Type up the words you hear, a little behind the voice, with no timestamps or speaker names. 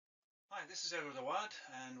Hi, this is Edward Awad,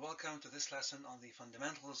 and welcome to this lesson on the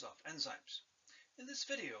fundamentals of enzymes. In this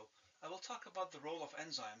video, I will talk about the role of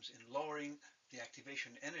enzymes in lowering the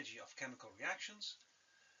activation energy of chemical reactions.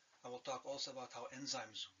 I will talk also about how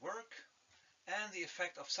enzymes work and the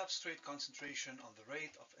effect of substrate concentration on the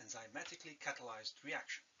rate of enzymatically catalyzed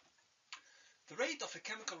reaction. The rate of a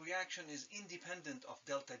chemical reaction is independent of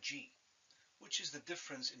delta G, which is the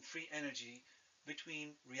difference in free energy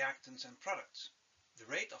between reactants and products. The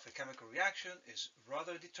rate of a chemical reaction is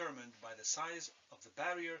rather determined by the size of the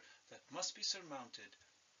barrier that must be surmounted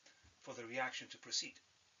for the reaction to proceed.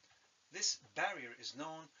 This barrier is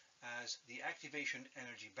known as the activation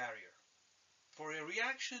energy barrier. For a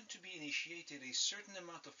reaction to be initiated, a certain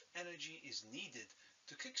amount of energy is needed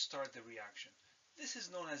to kickstart the reaction. This is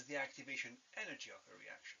known as the activation energy of a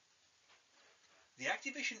reaction. The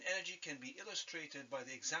activation energy can be illustrated by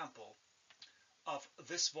the example of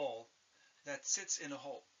this ball that sits in a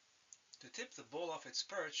hole. To tip the ball off its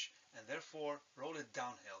perch and therefore roll it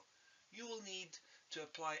downhill, you will need to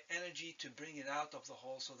apply energy to bring it out of the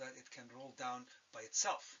hole so that it can roll down by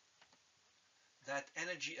itself. That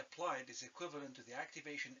energy applied is equivalent to the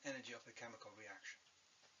activation energy of a chemical reaction.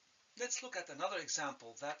 Let's look at another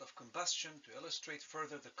example, that of combustion, to illustrate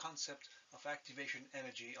further the concept of activation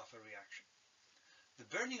energy of a reaction.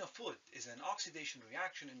 The burning of wood is an oxidation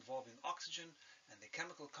reaction involving oxygen and the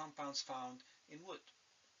chemical compounds found in wood.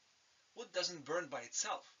 Wood doesn't burn by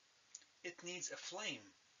itself. It needs a flame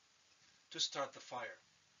to start the fire.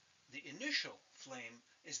 The initial flame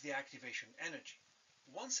is the activation energy.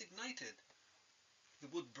 Once ignited, the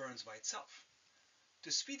wood burns by itself.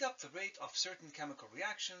 To speed up the rate of certain chemical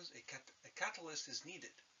reactions, a catalyst is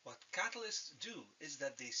needed. What catalysts do is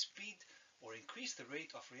that they speed or increase the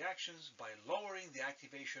rate of reactions by lowering the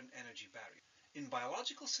activation energy barrier. In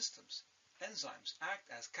biological systems, enzymes act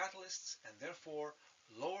as catalysts and therefore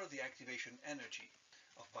lower the activation energy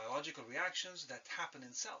of biological reactions that happen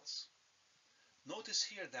in cells. Notice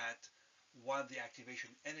here that while the activation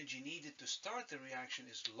energy needed to start the reaction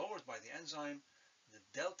is lowered by the enzyme,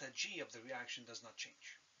 the delta G of the reaction does not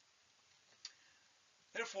change.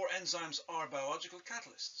 Therefore, enzymes are biological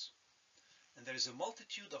catalysts. And there is a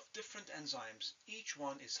multitude of different enzymes. Each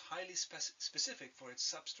one is highly specific for its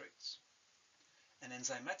substrates. An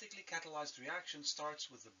enzymatically catalyzed reaction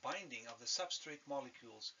starts with the binding of the substrate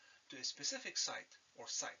molecules to a specific site or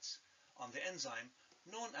sites on the enzyme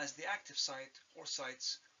known as the active site or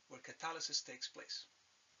sites where catalysis takes place.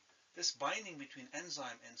 This binding between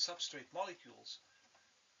enzyme and substrate molecules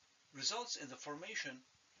results in the formation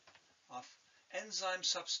of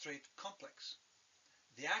enzyme-substrate complex.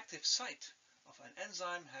 The active site of an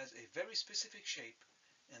enzyme has a very specific shape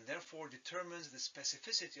and therefore determines the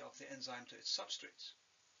specificity of the enzyme to its substrates.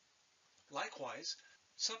 Likewise,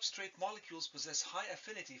 substrate molecules possess high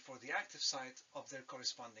affinity for the active site of their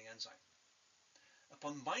corresponding enzyme.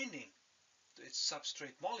 Upon binding to its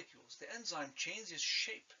substrate molecules, the enzyme changes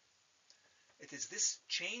shape. It is this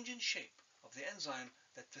change in shape of the enzyme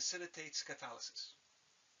that facilitates catalysis.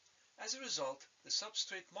 As a result, the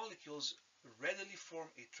substrate molecules readily form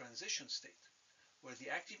a transition state where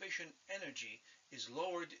the activation energy is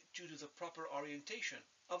lowered due to the proper orientation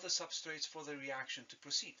of the substrates for the reaction to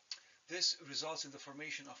proceed. This results in the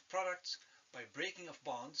formation of products by breaking of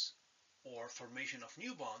bonds or formation of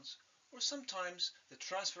new bonds, or sometimes the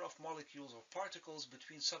transfer of molecules or particles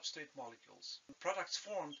between substrate molecules. Products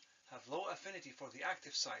formed have low affinity for the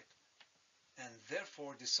active site and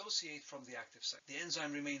therefore dissociate from the active site. The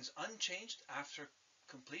enzyme remains unchanged after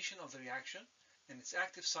completion of the reaction, and its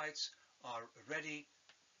active sites are ready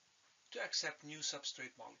to accept new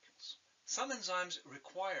substrate molecules. Some enzymes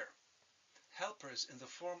require helpers in the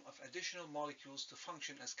form of additional molecules to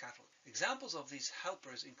function as catalysts. Examples of these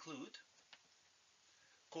helpers include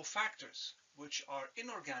cofactors, which are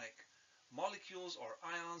inorganic molecules or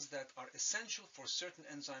ions that are essential for certain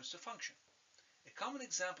enzymes to function. A common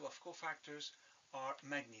example of cofactors are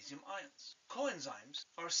magnesium ions. Coenzymes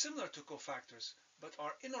are similar to cofactors but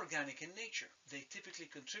are inorganic in nature. They typically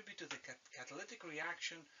contribute to the catalytic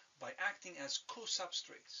reaction by acting as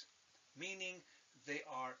co-substrates, meaning they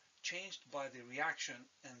are changed by the reaction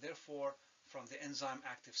and therefore from the enzyme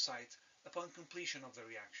active site upon completion of the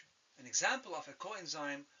reaction. An example of a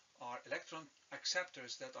coenzyme are electron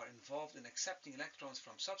acceptors that are involved in accepting electrons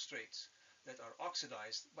from substrates that are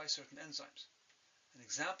oxidized by certain enzymes. An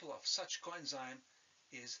example of such coenzyme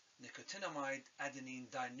is nicotinamide adenine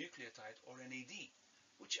dinucleotide, or NAD,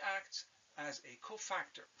 which acts as a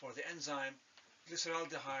cofactor for the enzyme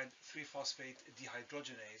glyceraldehyde 3-phosphate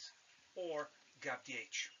dehydrogenase, or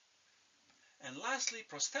GAPDH. And lastly,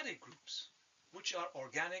 prosthetic groups which are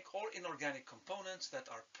organic or inorganic components that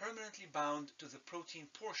are permanently bound to the protein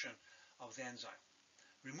portion of the enzyme.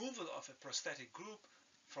 Removal of a prosthetic group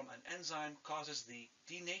from an enzyme causes the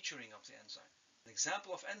denaturing of the enzyme. An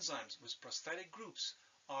example of enzymes with prosthetic groups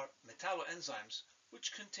are metalloenzymes,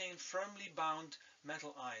 which contain firmly bound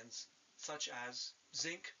metal ions such as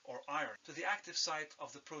zinc or iron to the active site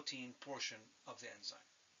of the protein portion of the enzyme.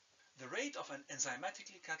 The rate of an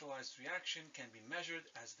enzymatically catalyzed reaction can be measured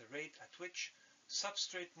as the rate at which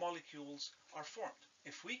substrate molecules are formed.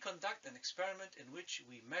 If we conduct an experiment in which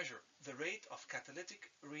we measure the rate of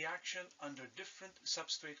catalytic reaction under different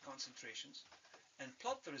substrate concentrations and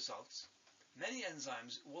plot the results, many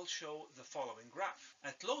enzymes will show the following graph.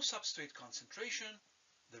 At low substrate concentration,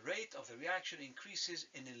 the rate of the reaction increases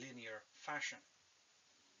in a linear fashion.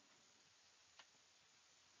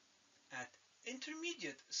 At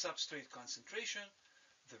intermediate substrate concentration,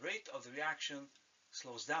 the rate of the reaction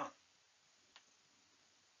slows down.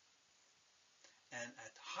 And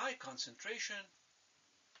at high concentration,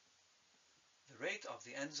 the rate of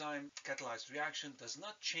the enzyme catalyzed reaction does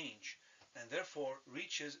not change and therefore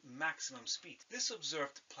reaches maximum speed. This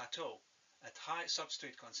observed plateau at high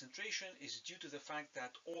substrate concentration is due to the fact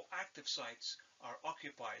that all active sites are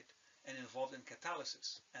occupied and involved in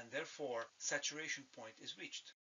catalysis, and therefore saturation point is reached.